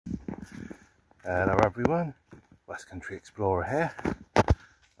Hello everyone, West Country Explorer here.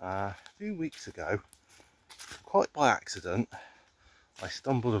 A few weeks ago, quite by accident, I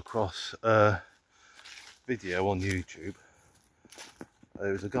stumbled across a video on YouTube.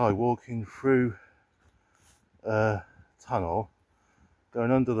 There was a guy walking through a tunnel going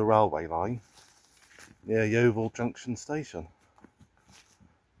under the railway line near Yeovil Junction station.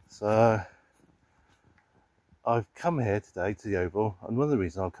 So I've come here today to Yeovil, and one of the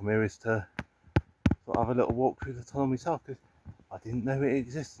reasons I've come here is to sort of have a little walk through the tunnel myself, because I didn't know it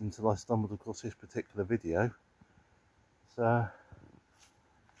existed until I stumbled across this particular video. So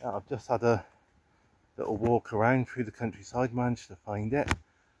yeah, I've just had a little walk around through the countryside, managed to find it.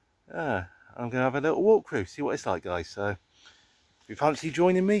 Yeah, I'm going to have a little walk through, see what it's like, guys. So if you fancy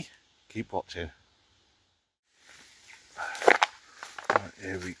joining me, keep watching. Right,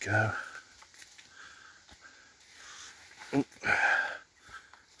 here we go.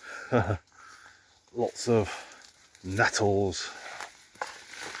 Lots of nettles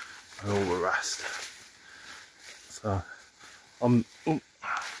and all the rest. So I've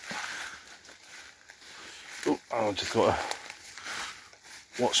just got to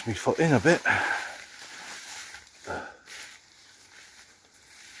watch me foot in a bit.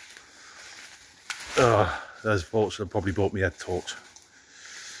 There's thoughts that probably bought me a torch.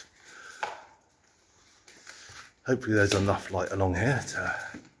 Hopefully there's enough light along here to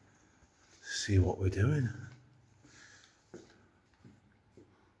see what we're doing.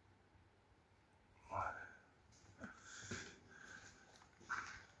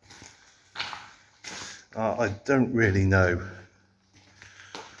 I don't really know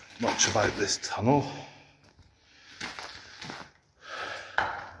much about this tunnel,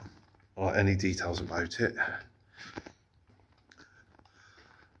 or any details about it. I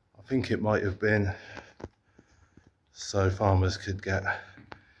think it might have been so farmers could get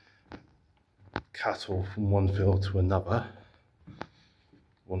cattle from one field to another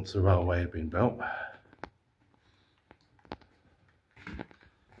once the railway had been built.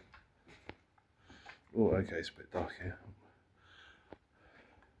 Oh, okay, it's a bit dark here.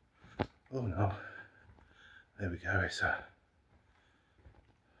 Oh no, there we go. It's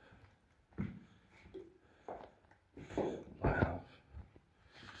wow.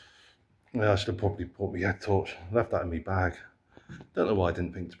 Yeah, I should have probably brought me a torch. Left that in my bag. Don't know why I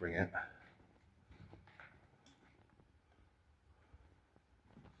didn't think to bring it.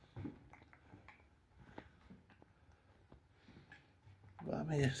 But I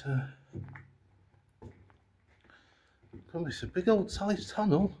mean, it's a big old sized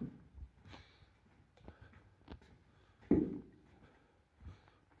tunnel.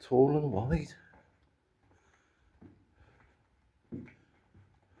 Tall and wide.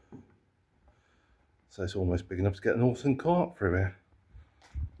 So it's almost big enough to get an horse and cart through here.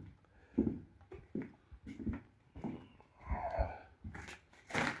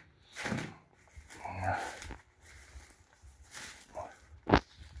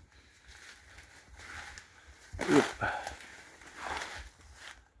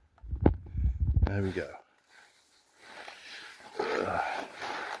 There we go.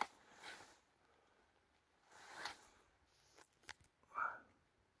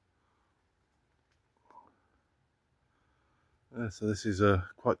 So this is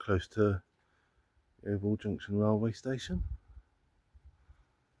quite close to Yeovil Junction railway station.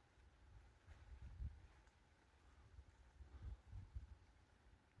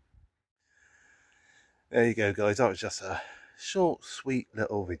 There you go, guys. That was just a short, sweet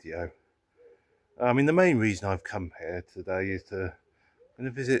little video. I mean, the main reason I've come here today is to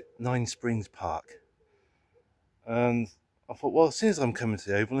visit Nine Springs Park. And I thought, well, as soon as I'm coming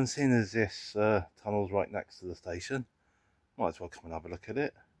to Yeovil and seeing as this tunnel's right next to the station, might as well come and have a look at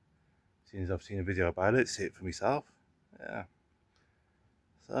it. Seeing as I've seen a video about it, see it for myself. Yeah.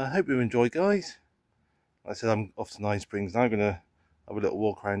 So I hope you enjoyed, guys. Like I said, I'm off to Nine Springs now. I'm going to have a little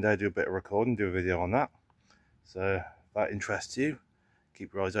walk around there, do a bit of recording, do a video on that. So if that interests you,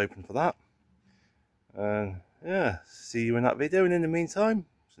 keep your eyes open for that. And yeah, see you in that video. And in the meantime,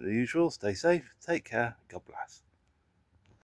 as usual, stay safe, take care, God bless.